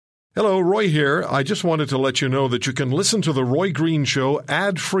Hello, Roy here. I just wanted to let you know that you can listen to The Roy Green Show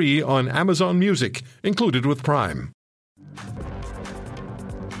ad-free on Amazon Music, included with Prime.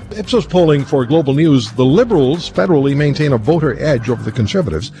 Ipsos polling for Global News, the Liberals federally maintain a voter edge over the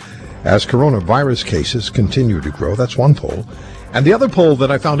Conservatives as coronavirus cases continue to grow. That's one poll. And the other poll that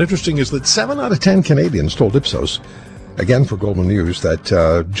I found interesting is that 7 out of 10 Canadians told Ipsos, again for Global News, that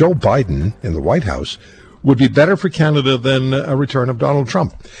Joe Biden in the White House would be better for Canada than a return of Donald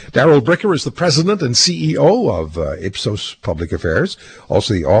Trump. Darrell Bricker is the president and CEO of Ipsos Public Affairs,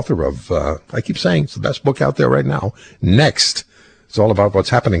 also the author of, I keep saying it's the best book out there right now, Next. It's all about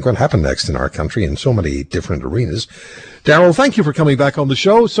what's going to happen next in our country in so many different arenas. Darrell, thank you for coming back on the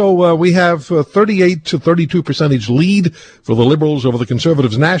show. So we have 38 to 32% lead for the Liberals over the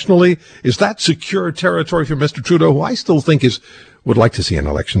Conservatives nationally. Is that secure territory for Mr. Trudeau, who I still think would like to see an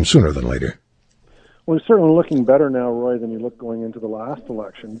election sooner than later? Well, he's certainly looking better now, Roy, than he looked going into the last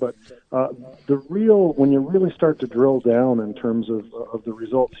election. But when you really start to drill down in terms of the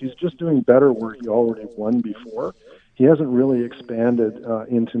results, he's just doing better where he already won before. He hasn't really expanded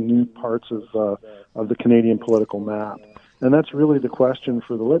into new parts of the Canadian political map. And that's really the question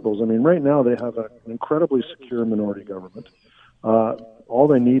for the Liberals. I mean, right now they have an incredibly secure minority government. All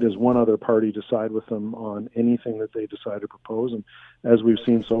they need is one other party to side with them on anything that they decide to propose. And as we've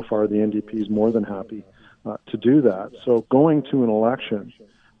seen so far, the NDP is more than happy to do that. So going to an election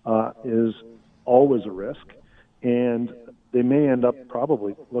is always a risk. And they may end up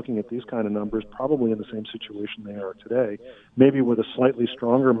probably, looking at these kind of numbers, probably in the same situation they are today, maybe with a slightly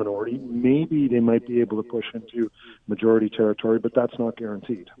stronger minority. Maybe they might be able to push into majority territory, but that's not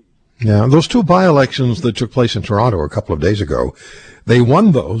guaranteed. Yeah, those two by-elections that took place in Toronto a couple of days ago, they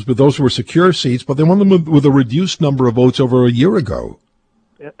won those, but those were secure seats, but they won them with a reduced number of votes over a year ago.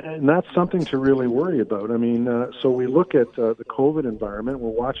 And that's something to really worry about. I mean, so we look at the COVID environment.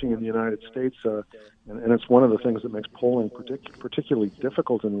 We're watching in the United States, and it's one of the things that makes polling particularly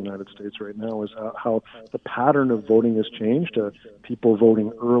difficult in the United States right now is how the pattern of voting has changed. People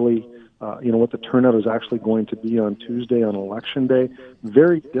voting early, what the turnout is actually going to be on Tuesday on Election Day.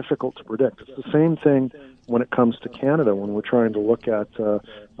 Very difficult to predict. It's the same thing when it comes to Canada, when we're trying to look at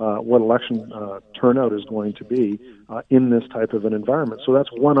what election turnout is going to be in this type of an environment. So that's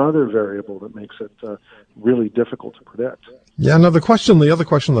one other variable that makes it really difficult to predict. Yeah, now the other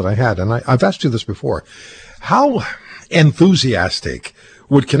question that I had, and I've asked you this before, how enthusiastic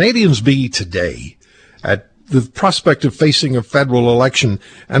would Canadians be today at the prospect of facing a federal election?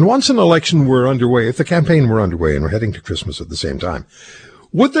 And once an election were underway, if the campaign were underway and we're heading to Christmas at the same time,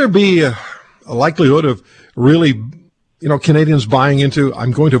 would there be a likelihood of really, Canadians buying into,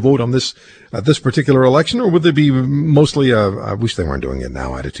 I'm going to vote on this particular election, or would there be mostly I wish they weren't doing it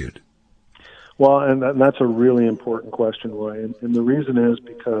now attitude? Well, and that's a really important question, Roy. And the reason is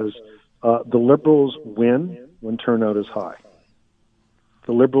because the Liberals win when turnout is high.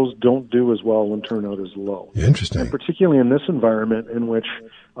 The Liberals don't do as well when turnout is low. Interesting. And particularly in this environment in which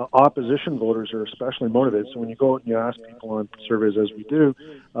opposition voters are especially motivated. So when you go out and you ask people on surveys, as we do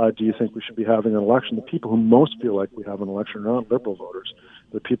you think we should be having an election? The people who most feel like we have an election are not Liberal voters.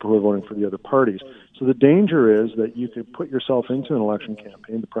 They're people who are voting for the other parties. So the danger is that you could put yourself into an election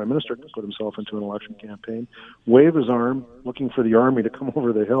campaign. The Prime Minister could put himself into an election campaign, wave his arm, looking for the army to come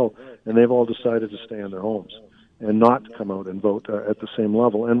over the hill, and they've all decided to stay in their homes and not come out and vote at the same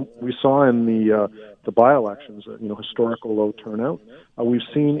level. And we saw in the by-elections, historical low turnout. We've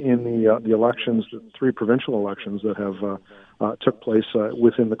seen in the elections, the 3 provincial elections that have took place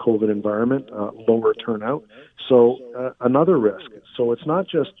within the COVID environment, lower turnout. So another risk. So it's not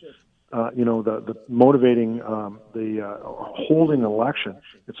just the motivating holding an election.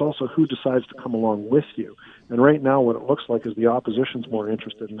 It's also who decides to come along with you. And right now, what it looks like is the opposition's more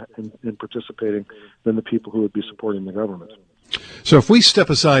interested in participating than the people who would be supporting the government. So if we step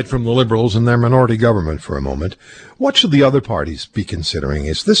aside from the Liberals and their minority government for a moment, what should the other parties be considering?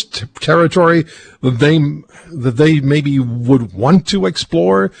 Is this territory that they maybe would want to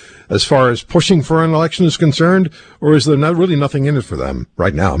explore as far as pushing for an election is concerned, or is there really nothing in it for them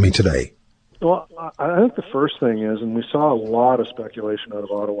right now, today? Well, I think the first thing is, and we saw a lot of speculation out of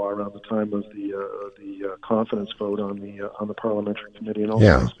Ottawa around the time of the confidence vote on the parliamentary committee and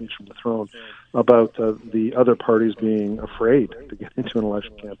also the speech from the throne about the other parties being afraid to get into an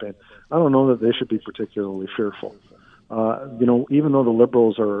election campaign. I don't know that they should be particularly fearful. Even though the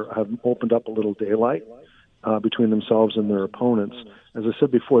Liberals have opened up a little daylight between themselves and their opponents, as I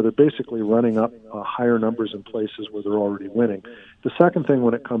said before, they're basically running up higher numbers in places where they're already winning. The second thing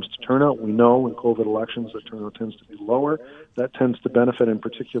when it comes to turnout, we know in COVID elections that turnout tends to be lower. That tends to benefit in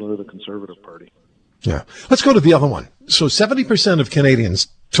particular the Conservative Party. Yeah. Let's go to the other one. So 70% of Canadians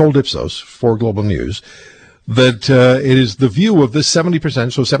told Ipsos for Global News that it is the view of this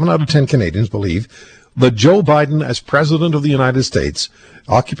 70%, so 7 out of 10 Canadians believe that Joe Biden, as President of the United States,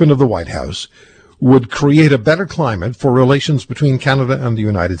 occupant of the White House, would create a better climate for relations between Canada and the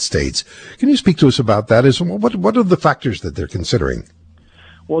United States. Can you speak to us about that? What are the factors that they're considering?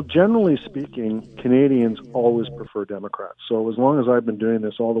 Well, generally speaking, Canadians always prefer Democrats. So as long as I've been doing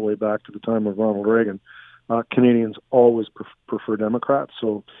this all the way back to the time of Ronald Reagan, Canadians always prefer Democrats.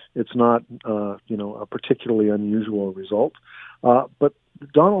 So it's not, a particularly unusual result. But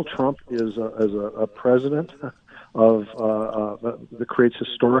Donald Trump is a president that creates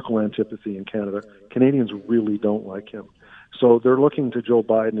historical antipathy in Canada. Canadians really don't like him. So they're looking to Joe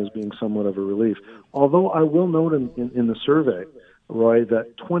Biden as being somewhat of a relief. Although I will note in the survey, Roy,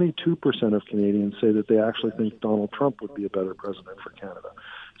 that 22% of Canadians say that they actually think Donald Trump would be a better president for Canada.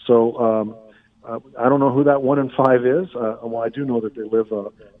 So I don't know who that 1 in 5 is. Well, I do know that they live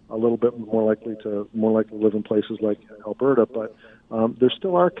a little bit more likely to live in places like Alberta, but there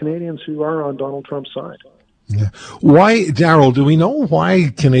still are Canadians who are on Donald Trump's side. Yeah. Why, Darrell, do we know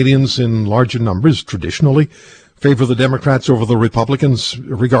why Canadians in larger numbers traditionally favor the Democrats over the Republicans,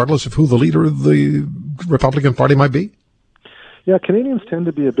 regardless of who the leader of the Republican Party might be? Yeah, Canadians tend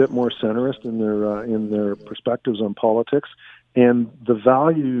to be a bit more centrist in their perspectives on politics, and the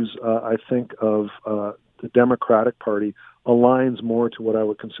values, I think, of the Democratic Party aligns more to what I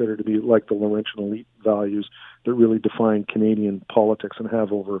would consider to be like the Laurentian elite values that really define Canadian politics and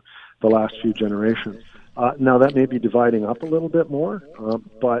have over the last few generations. Now that may be dividing up a little bit more,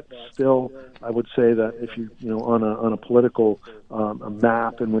 but still, I would say that if you on a political a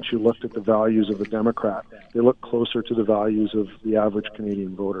map in which you looked at the values of a Democrat, they look closer to the values of the average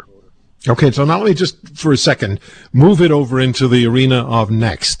Canadian voter. Okay, so now let me just for a second move it over into the arena of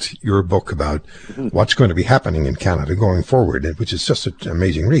Next, your book about what's going to be happening in Canada going forward, which is just an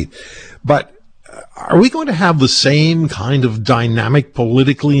amazing read. But are we going to have the same kind of dynamic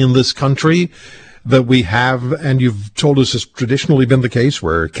politically in this country that we have, and you've told us has traditionally been the case,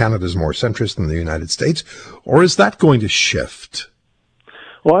 where Canada is more centrist than the United States, or is that going to shift?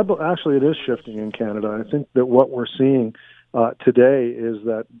 Well, actually, it is shifting in Canada. I think that what we're seeing today is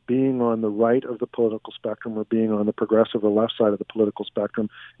that being on the right of the political spectrum or being on the progressive or left side of the political spectrum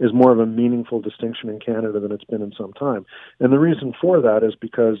is more of a meaningful distinction in Canada than it's been in some time. And the reason for that is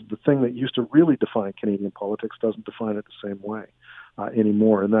because the thing that used to really define Canadian politics doesn't define it the same way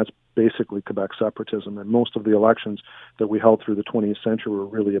anymore, and that's basically Quebec separatism. And most of the elections that we held through the 20th century were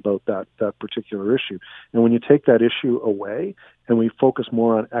really about that particular issue. And when you take that issue away and we focus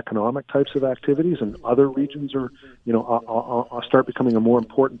more on economic types of activities, and other regions are, start becoming a more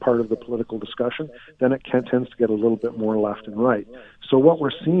important part of the political discussion, then it tends to get a little bit more left and right. So what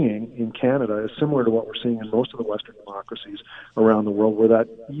we're seeing in Canada is similar to what we're seeing in most of the Western democracies around the world, where that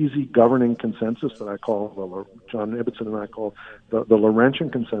easy governing consensus that I call, John Ibbitson and I call the Laurentian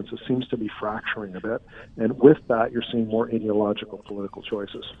consensus, seems to be fracturing a bit. And with that, you're seeing more ideological political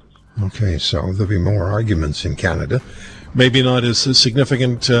choices. Okay, so there'll be more arguments in Canada. Maybe not as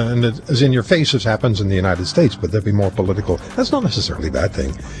significant and as in your face as happens in the United States, but there'll be more political. That's not necessarily a bad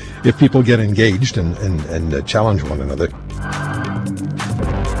thing if people get engaged and challenge one another.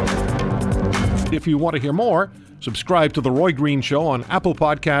 If you want to hear more, subscribe to The Roy Green Show on Apple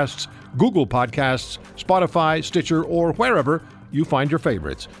Podcasts, Google Podcasts, Spotify, Stitcher, or wherever you find your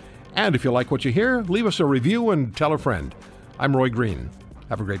favorites. And if you like what you hear, leave us a review and tell a friend. I'm Roy Green.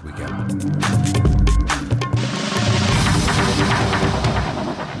 Have a great weekend.